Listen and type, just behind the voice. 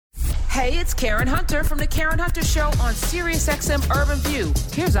Hey, it's Karen Hunter from The Karen Hunter Show on SiriusXM Urban View.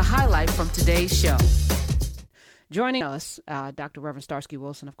 Here's a highlight from today's show. Joining us, Dr. Reverend Starsky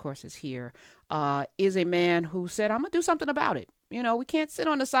Wilson, of course, is here, is a man who said, I'm going to do something about it. You know, we can't sit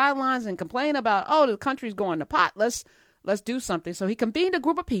on the sidelines and complain about, oh, the country's going to pot. Let's do something. So he convened a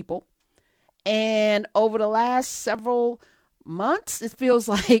group of people. And over the last several months, it feels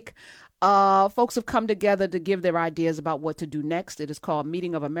like folks have come together to give their ideas about what to do next. It is called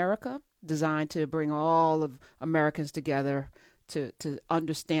Meeting of America, designed to bring all of Americans together to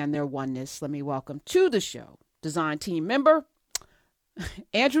understand their oneness. Let me welcome to the show design team member,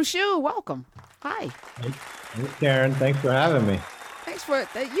 Andrew Shue. Welcome. Hi. Hey, Karen. Thanks for having me. Thanks for,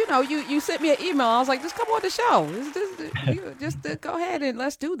 you sent me an email. I was like, just come on the show. Just go ahead and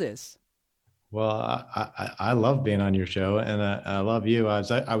let's do this. Well, I love being on your show, and I love you.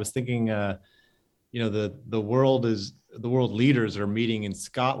 I was thinking, the world leaders are meeting in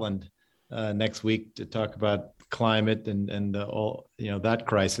Scotland next week to talk about climate and all that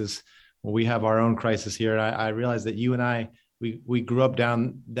crisis. Well, we have our own crisis here, and I realized that you and I we grew up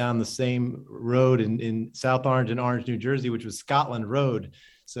down the same road in South Orange and Orange, New Jersey, which was Scotland Road.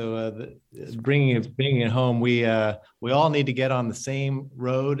 So bringing it home, we all need to get on the same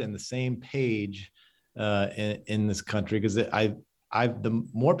road and the same page in this country, because the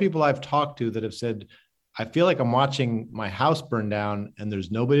more people I've talked to that have said, I feel like I'm watching my house burn down and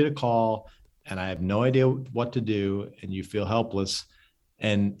there's nobody to call and I have no idea what to do, and you feel helpless.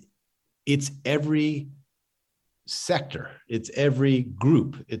 And it's every sector, it's every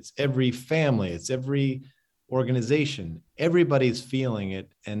group, it's every family, it's every organization. Everybody's feeling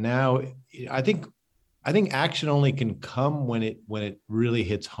it. And now I think action only can come when it really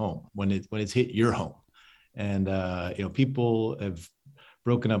hits home, when it's hit your home. And people have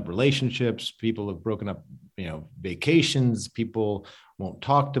broken up relationships, people have broken up vacations, people won't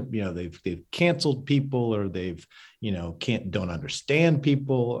talk to, they've canceled people, or they've don't understand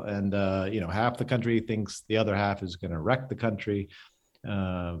people, and half the country thinks the other half is going to wreck the country.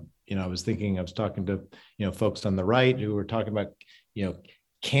 I was talking to folks on the right who were talking about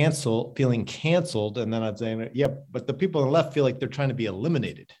feeling canceled, and then I'd say, yeah, but the people on the left feel like they're trying to be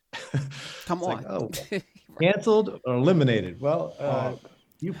eliminated. Come on. Like, oh, canceled or eliminated? Well,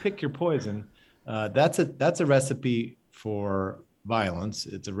 you pick your poison. That's a recipe for violence.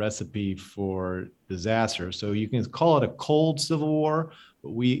 It's a recipe for disaster. So you can call it a cold civil war,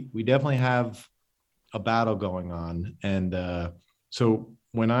 but we definitely have a battle going on. And so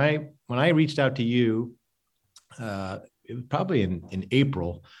when I reached out to you, it was probably in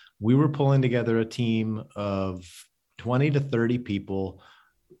April, we were pulling together a team of 20 to 30 people,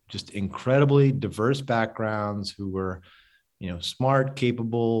 just incredibly diverse backgrounds, who were smart,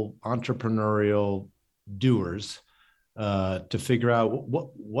 capable, entrepreneurial doers, to figure out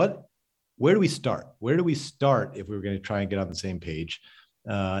where do we start? Where do we start if we were going to try and get on the same page?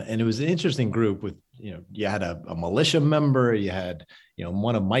 And it was an interesting group with, you had a militia member, you had,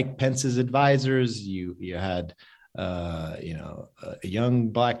 one of Mike Pence's advisors, you had, a young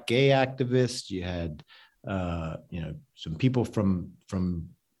Black gay activist, you had, some people from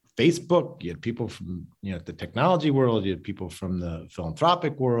Facebook, you had people from, the technology world, you had people from the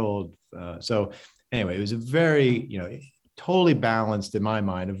philanthropic world. So anyway, it was a very, totally balanced, in my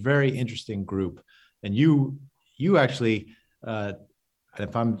mind, a very interesting group. And you actually,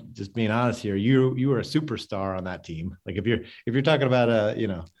 if I'm just being honest here, you were a superstar on that team. Like if you're talking about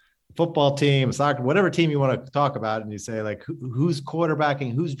a football team, soccer, whatever team you want to talk about, and you say like who's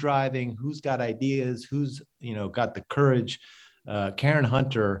quarterbacking, who's driving, who's got ideas, who's got the courage. Karen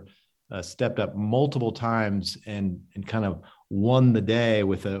Hunter stepped up multiple times and kind of won the day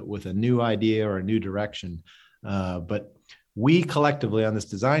with a new idea or a new direction. But we collectively on this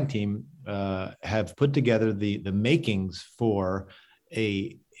design team have put together the makings for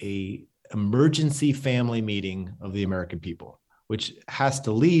a emergency family meeting of the American people, which has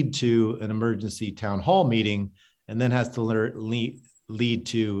to lead to an emergency town hall meeting, and then has to lead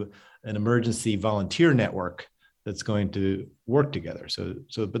to an emergency volunteer network that's going to work together.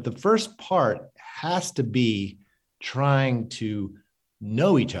 But the first part has to be trying to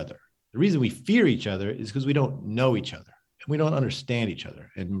know each other. The reason we fear each other is because we don't know each other and we don't understand each other.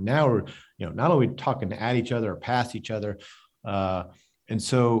 And now we're, not only talking at each other or past each other. And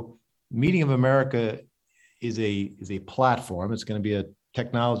so Meeting of America is a platform. It's going to be a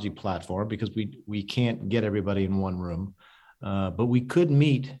technology platform because we can't get everybody in one room, but we could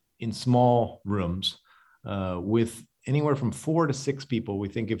meet in small rooms with anywhere from 4 to 6 people. We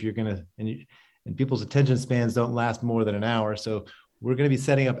think if you're going to, and people's attention spans don't last more than an hour. So We're going to be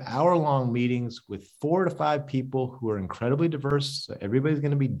setting up hour-long meetings with 4 to 5 people who are incredibly diverse. So everybody's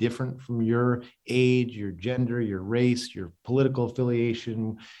going to be different from your age, your gender, your race, your political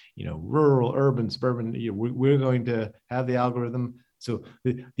affiliation, rural, urban, suburban. We're going to have the algorithm. So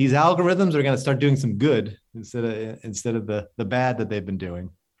these algorithms are going to start doing some good instead of the bad that they've been doing,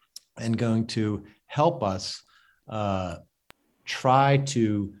 and going to help us try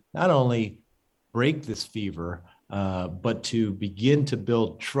to not only break this fever, but to begin to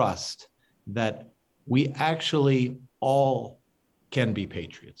build trust that we actually all can be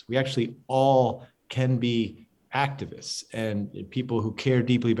patriots. We actually all can be activists and people who care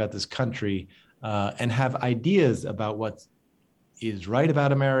deeply about this country, and have ideas about what is right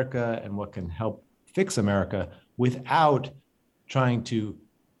about America and what can help fix America, without trying to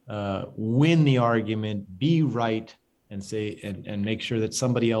win the argument, be right, and say and make sure that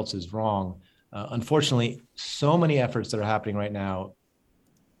somebody else is wrong. Unfortunately, so many efforts that are happening right now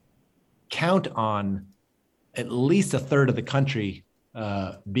count on at least a third of the country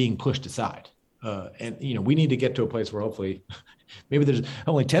being pushed aside. And we need to get to a place where hopefully maybe there's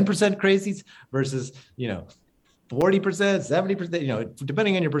only 10% crazies versus 40%, 70%,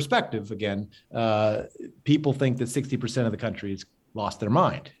 depending on your perspective. Again, people think that 60% of the country has lost their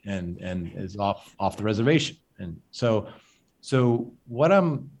mind and is off the reservation. And so what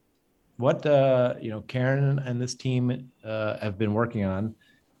Karen and this team have been working on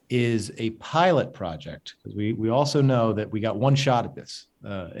is a pilot project, because we also know that we got one shot at this,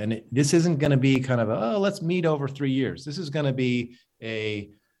 and this isn't going to be kind of let's meet over 3 years. This is going to be a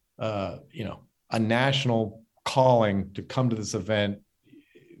national calling to come to this event,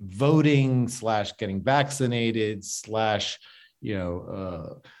 voting / getting vaccinated /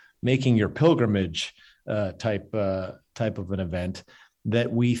 making your pilgrimage type of an event,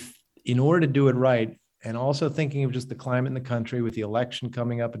 that in order to do it right, and also thinking of just the climate in the country with the election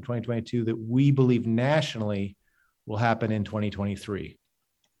coming up in 2022, that we believe nationally will happen in 2023.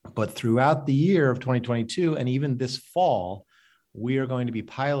 But throughout the year of 2022, and even this fall, we are going to be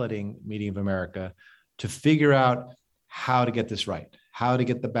piloting Meeting of America to figure out how to get this right, how to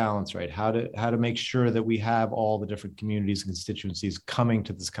get the balance right, how to make sure that we have all the different communities and constituencies coming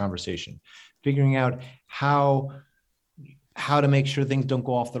to this conversation, figuring out how to make sure things don't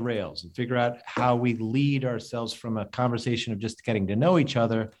go off the rails, and figure out how we lead ourselves from a conversation of just getting to know each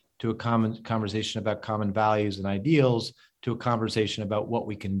other to a common conversation about common values and ideals, to a conversation about what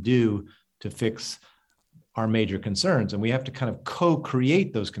we can do to fix our major concerns. And we have to kind of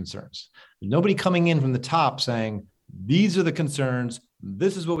co-create those concerns. There's nobody coming in from the top saying, these are the concerns,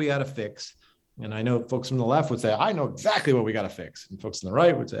 this is what we got to fix. And I know folks from the left would say, I know exactly what we got to fix. And folks on the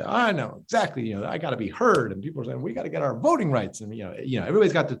right would say, I know exactly, I got to be heard. And people are saying, we got to get our voting rights. And,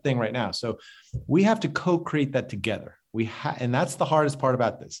 everybody's got the thing right now. So we have to co-create that together. And that's the hardest part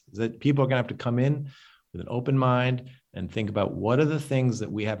about this, is that people are going to have to come in with an open mind and think about what are the things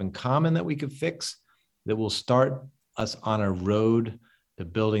that we have in common that we could fix that will start us on a road to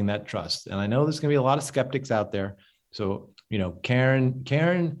building that trust. And I know there's going to be a lot of skeptics out there. So, Karen,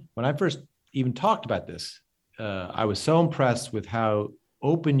 when I first even talked about this, I was so impressed with how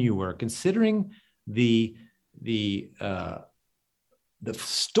open you were, considering the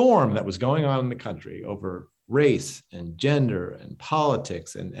storm that was going on in the country over race and gender and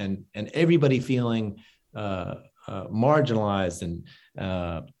politics, and everybody feeling marginalized,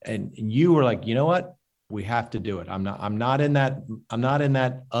 and you were like, you know what, we have to do it. I'm not in that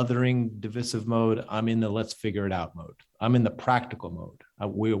othering, divisive mode. I'm in the let's figure it out mode. I'm in the practical mode.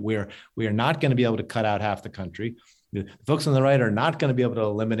 We are not going to be able to cut out half the country. The folks on the right are not going to be able to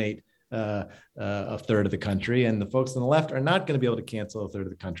eliminate a third of the country, and the folks on the left are not going to be able to cancel a third of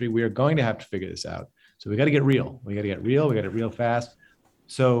the country. We are going to have to figure this out. So we got to get real. We got to get real fast.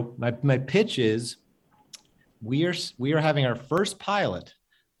 So my pitch is, we are having our first pilot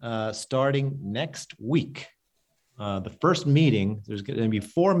starting next week. The first meeting, there's going to be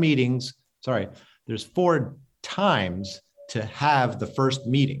 4 meetings. There's 4 times to have the first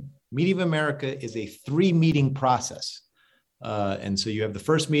meeting. Meeting of America is a 3-meeting process. And so you have the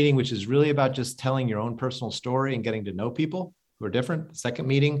first meeting, which is really about just telling your own personal story and getting to know people who are different. The second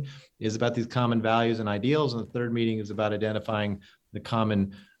meeting is about these common values and ideals. And the third meeting is about identifying the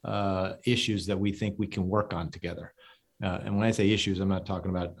common issues that we think we can work on together. And when I say issues, I'm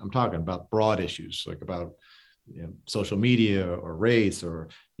talking about broad issues, like about social media or race or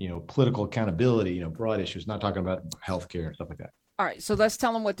political accountability, broad issues, not talking about healthcare and stuff like that. All right, so let's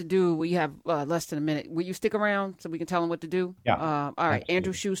tell them what to do. We have less than a minute. Will you stick around so we can tell them what to do? Yeah. All right, Absolutely.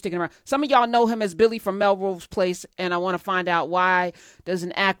 Andrew Shue sticking around. Some of y'all know him as Billy from Melrose Place, and I want to find out how does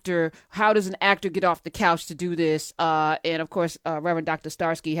an actor get off the couch to do this? And of course, Reverend Dr.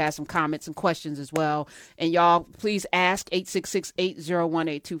 Starsky has some comments and questions as well. And y'all, please ask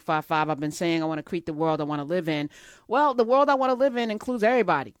 866-801-8255. I've been saying I want to create the world I want to live in. Well, the world I want to live in includes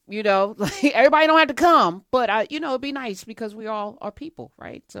everybody. Everybody don't have to come, but it'd be nice because we all are people,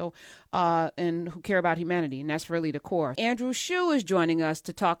 right? So, and who care about humanity, and that's really the core. Andrew Shue is joining us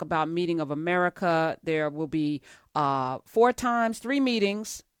to talk about Meeting of America. There will be 3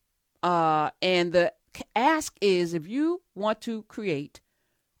 meetings, and the ask is if you want to create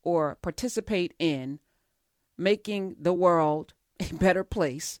or participate in making the world a better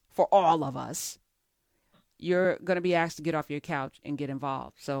place for all of us, you're going to be asked to get off your couch and get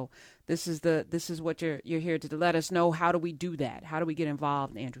involved. So this is what you're here to let us know. How do we do that? How do we get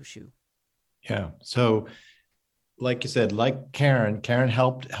involved, Andrew Shue? Yeah. So like you said, like Karen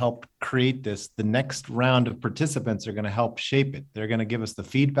helped create this. The next round of participants are going to help shape it. They're going to give us the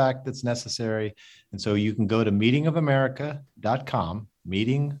feedback that's necessary. And so you can go to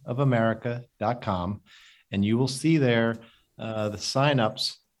meetingofamerica.com, and you will see there the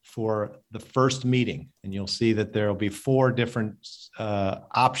signups for the first meeting. And you'll see that there will be 4 different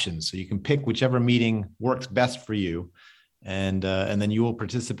options. So you can pick whichever meeting works best for you. And then you will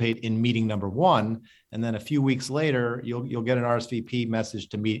participate in meeting number 1. And then a few weeks later, you'll get an RSVP message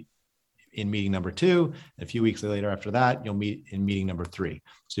to meet in meeting number 2. And a few weeks later after that, you'll meet in meeting number 3.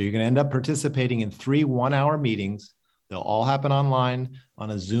 So you're going to end up participating in 3 one-hour meetings. They'll all happen online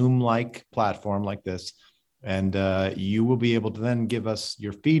on a Zoom-like platform like this. And you will be able to then give us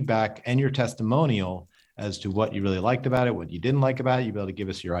your feedback and your testimonial as to what you really liked about it, what you didn't like about it. You'll be able to give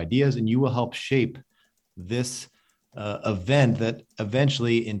us your ideas, and you will help shape this event that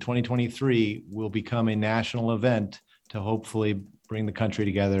eventually in 2023 will become a national event to hopefully bring the country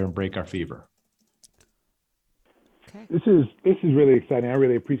together and break our fever. Okay. This is really exciting. I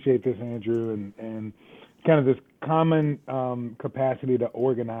really appreciate this, Andrew, and kind of this common capacity to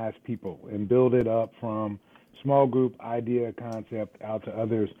organize people and build it up from small group idea concept out to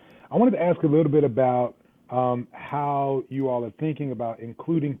others. I wanted to ask a little bit about how you all are thinking about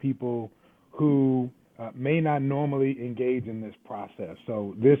including people who may not normally engage in this process.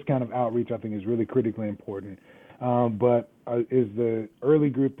 So this kind of outreach, I think, is really critically important. But is the early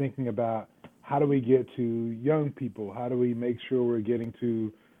group thinking about how do we get to young people? How do we make sure we're getting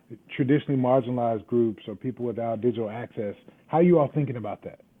to traditionally marginalized groups or people without digital access? How are you all thinking about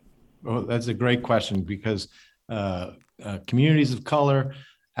that? Well, that's a great question, because communities of color,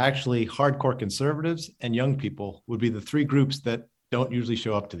 actually hardcore conservatives, and young people would be the 3 groups that don't usually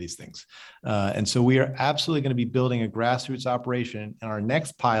show up to these things. And so we are absolutely going to be building a grassroots operation. And our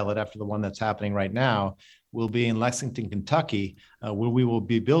next pilot, after the one that's happening right now, will be in Lexington, Kentucky, where we will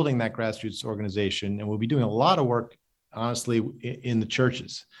be building that grassroots organization. And we'll be doing a lot of work, honestly, in the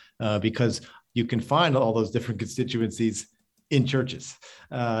churches, because you can find all those different constituencies in churches.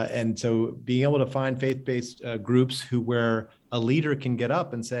 And so being able to find faith-based groups where a leader can get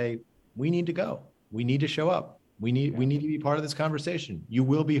up and say, we need to go, we need to show up. We need to be part of this conversation. You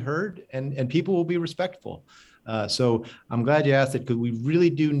will be heard, and people will be respectful. So I'm glad you asked it, because we really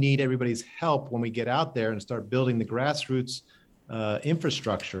do need everybody's help when we get out there and start building the grassroots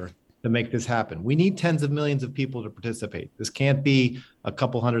infrastructure to make this happen. We need tens of millions of people to participate. This can't be a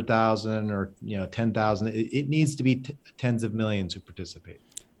couple 100,000 or 10,000. It needs to be tens of millions who participate.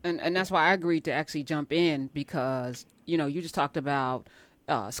 And that's why I agreed to actually jump in, because you just talked about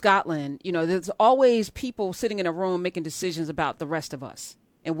Scotland. There's always people sitting in a room making decisions about the rest of us,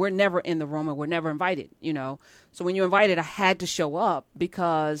 and we're never in the room, and we're never invited. So when you're invited, I had to show up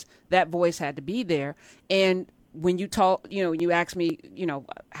because that voice had to be there. And when you talk, you ask me,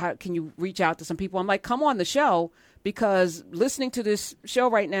 how can you reach out to some people? I'm like, come on the show, because listening to this show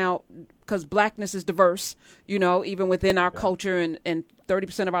right now, because Blackness is diverse, even within our culture, and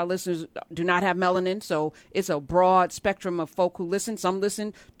 30% of our listeners do not have melanin. So it's a broad spectrum of folk who listen. Some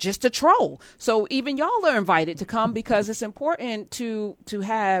listen just to troll. So even y'all are invited to come, because it's important to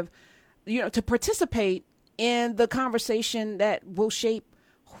have, to participate in the conversation that will shape,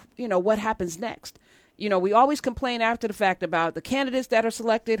 what happens next. We always complain after the fact about the candidates that are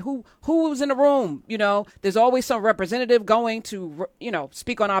selected, who was in the room. There's always some representative going to,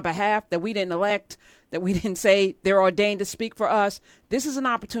 speak on our behalf that we didn't elect, that we didn't say they're ordained to speak for us. This is an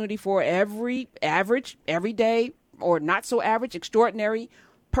opportunity for every average, everyday, or not so average, extraordinary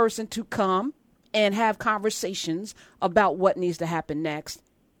person to come and have conversations about what needs to happen next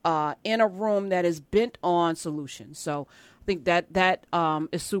in a room that is bent on solutions. So I think that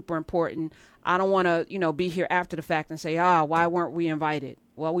is super important. I don't want to, be here after the fact and say, why weren't we invited?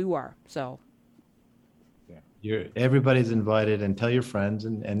 Well, we were. So. Everybody's invited, and tell your friends.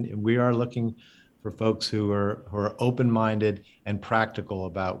 And we are looking for folks who are open-minded and practical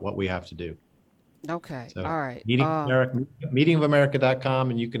about what we have to do. Okay. So, all right.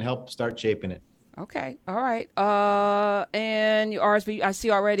 meetingofamerica.com, and you can help start shaping it. Okay. All right. And your RSV, I see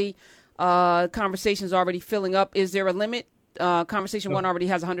already conversations already filling up. Is there a limit? Conversation one already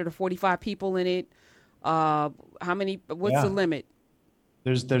has 145 people in it. How many? What's the limit?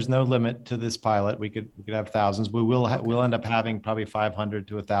 There's no limit to this pilot. We could have thousands. We'll end up having probably 500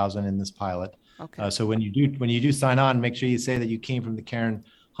 to 1,000 in this pilot. Okay. So when you do sign on, make sure you say that you came from the Karen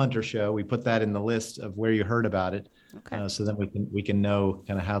Hunter Show. We put that in the list of where you heard about it. Okay. So that we can know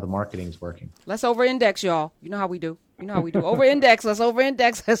kind of how the marketing is working. Let's over-index, y'all. You know how we do. Over-index. Let's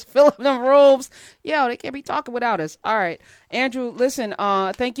over-index. Let's fill up them rooms. They can't be talking without us. All right. Andrew, listen,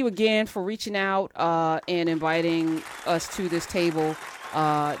 thank you again for reaching out and inviting us to this table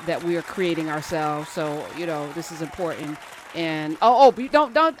that we are creating ourselves. So, this is important. And,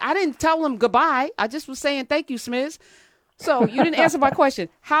 don't, I didn't tell them goodbye. I just was saying thank you, Smiz. So you didn't answer my question.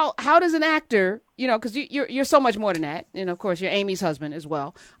 How does an actor, because you're so much more than that, and of course you're Amy's husband as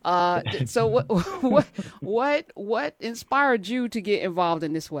well. So what inspired you to get involved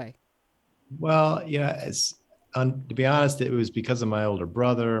in this way? Well, to be honest, it was because of my older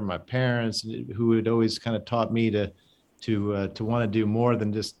brother, my parents, who had always kind of taught me to want to do more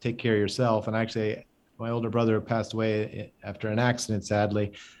than just take care of yourself. And actually, my older brother passed away after an accident,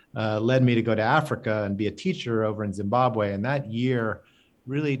 sadly. Led me to go to Africa and be a teacher over in Zimbabwe. And that year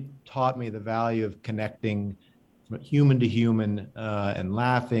really taught me the value of connecting human to human and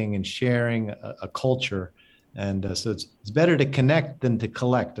laughing and sharing a culture. And so it's better to connect than to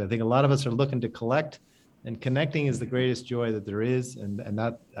collect. I think a lot of us are looking to collect, and connecting is the greatest joy that there is. And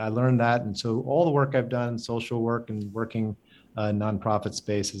that I learned that. And so all the work I've done, social work and working nonprofit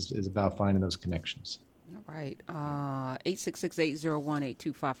space is about finding those connections. All right.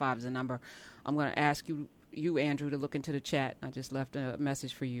 866-801-8255 is the number. I'm going to ask you, Andrew, to look into the chat. I just left a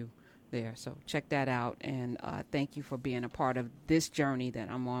message for you there. So check that out. And thank you for being a part of this journey that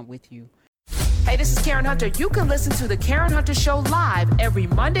I'm on with you. Hey, this is Karen Hunter. You can listen to The Karen Hunter Show live every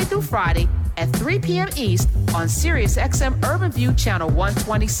Monday through Friday at 3 p.m. East on SiriusXM Urban View Channel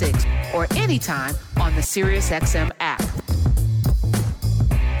 126 or anytime on the SiriusXM app.